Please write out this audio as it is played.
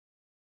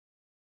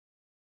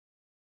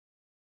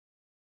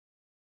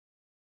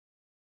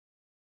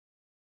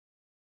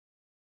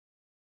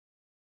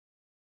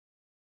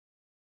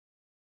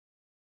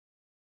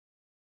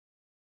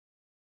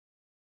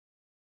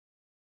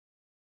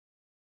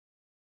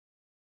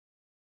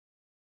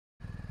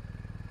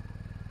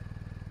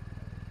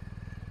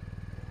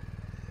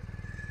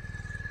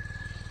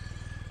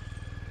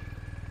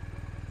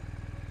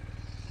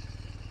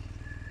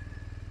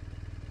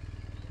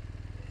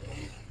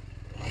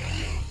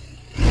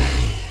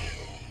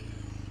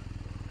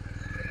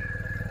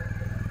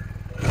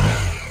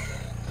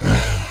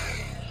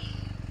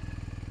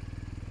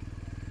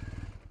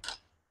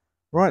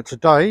Right,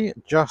 today,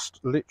 just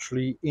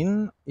literally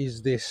in,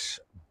 is this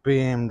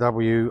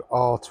BMW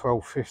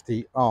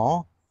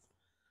R1250R.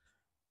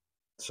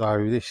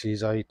 So this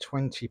is a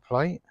 20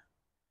 plate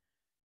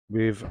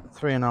with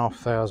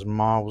 3,500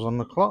 miles on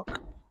the clock.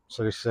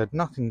 So this said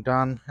nothing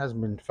done,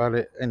 hasn't been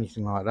valet,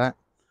 anything like that.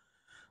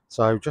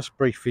 So just a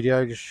brief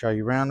video, just show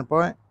you around the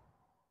bike.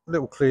 A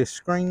little clear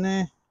screen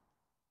there,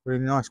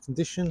 really nice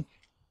condition.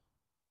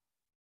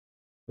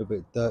 A bit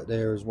of dirt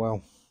there as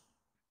well.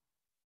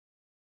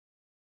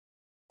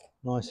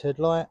 Nice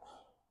headlight,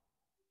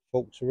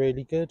 forks are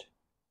really good.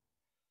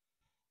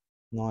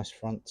 Nice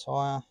front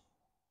tyre.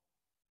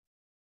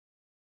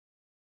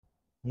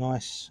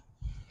 Nice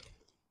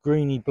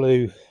greeny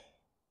blue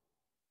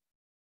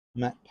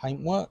matte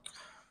paintwork.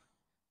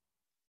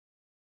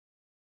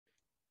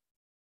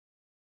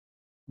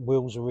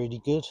 Wheels are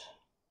really good.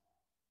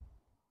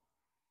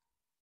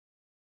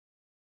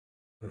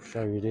 I'll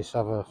show you this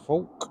other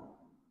fork.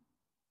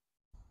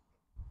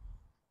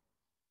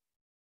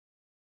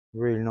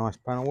 Really nice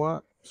panel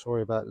work.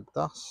 Sorry about the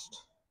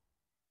dust.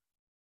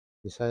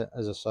 This,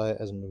 as I say,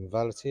 it hasn't been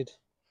valeted.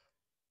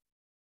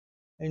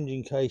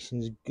 Engine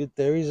casing is good.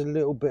 There is a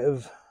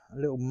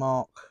little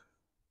mark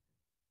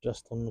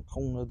just on the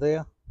corner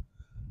there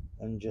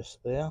and just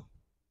there.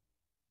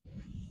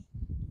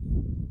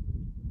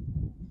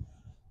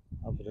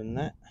 Other than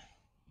that,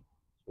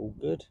 all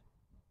good.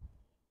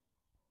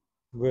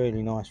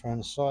 Really nice around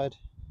the side.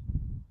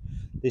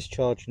 This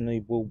charging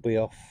lead will be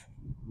off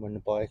when the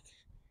bike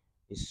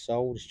is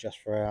sold. It's just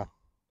for our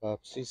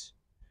purposes.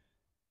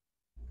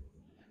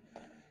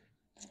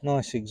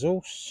 Nice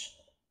exhaust.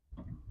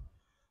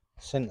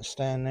 Centre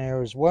stand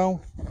there as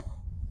well.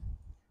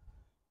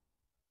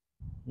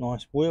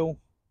 Nice wheel.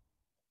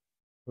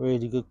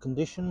 Really good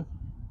condition.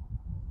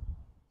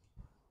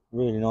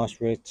 Really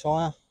nice rear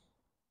tyre.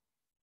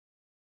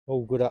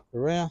 All good up the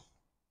rear.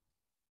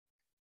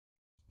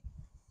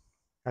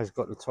 Has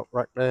got the top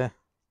rack there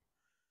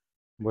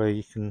where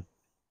you can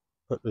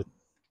put the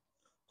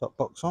top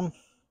box on.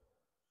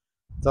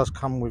 Does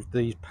come with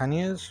these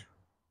panniers.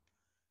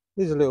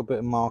 There's a little bit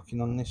of marking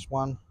on this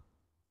one.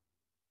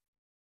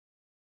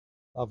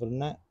 Other than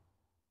that,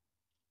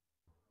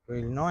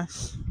 really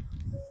nice.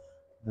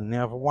 And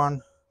the other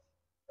one,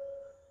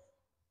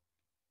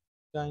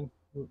 again,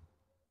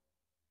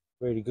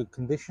 really good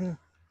condition.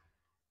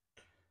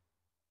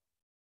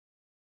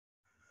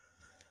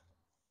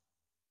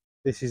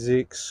 This is the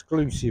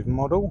exclusive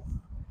model,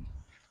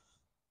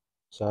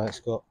 so it's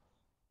got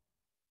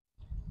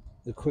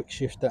the quick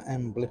shifter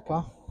and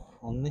blipper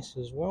on this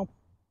as well.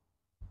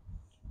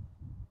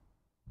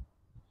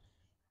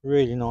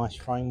 Really nice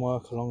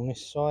framework along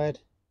this side.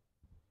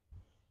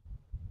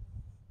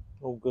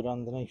 All good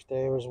underneath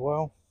there as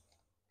well.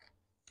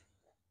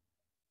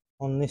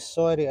 On this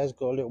side it has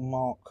got a little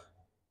mark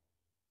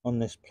on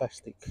this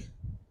plastic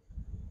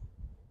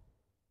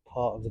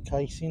part of the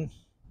casing.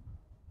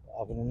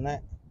 But other than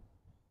that,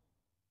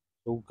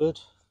 it's all good.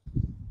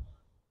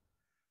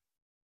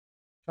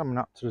 Coming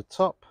up to the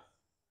top,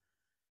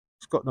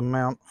 it's got the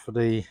mount for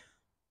the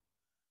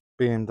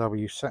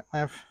BMW sat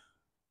nav.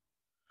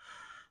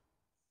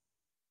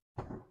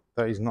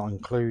 That is not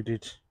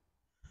included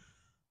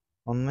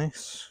on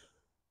this.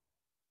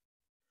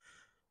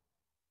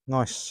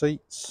 Nice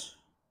seats,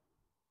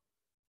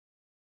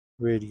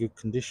 really good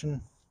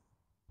condition,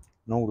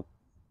 and all the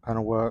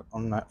panel work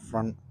on that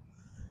front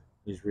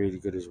is really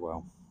good as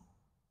well.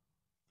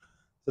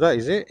 So that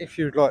is it. If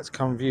you'd like to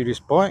come view this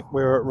bike,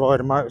 we're at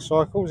Ryder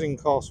Motorcycles in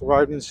Castle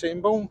Road in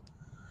Sittingbourne.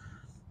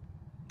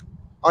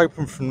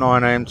 Open from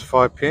 9 AM to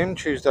 5 PM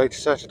Tuesday to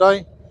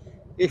Saturday.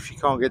 If you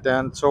can't get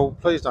down at all,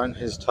 please don't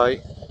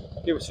hesitate,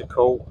 give us a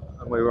call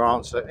and we will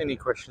answer any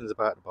questions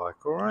about the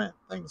bike. Alright,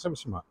 thanks so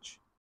much.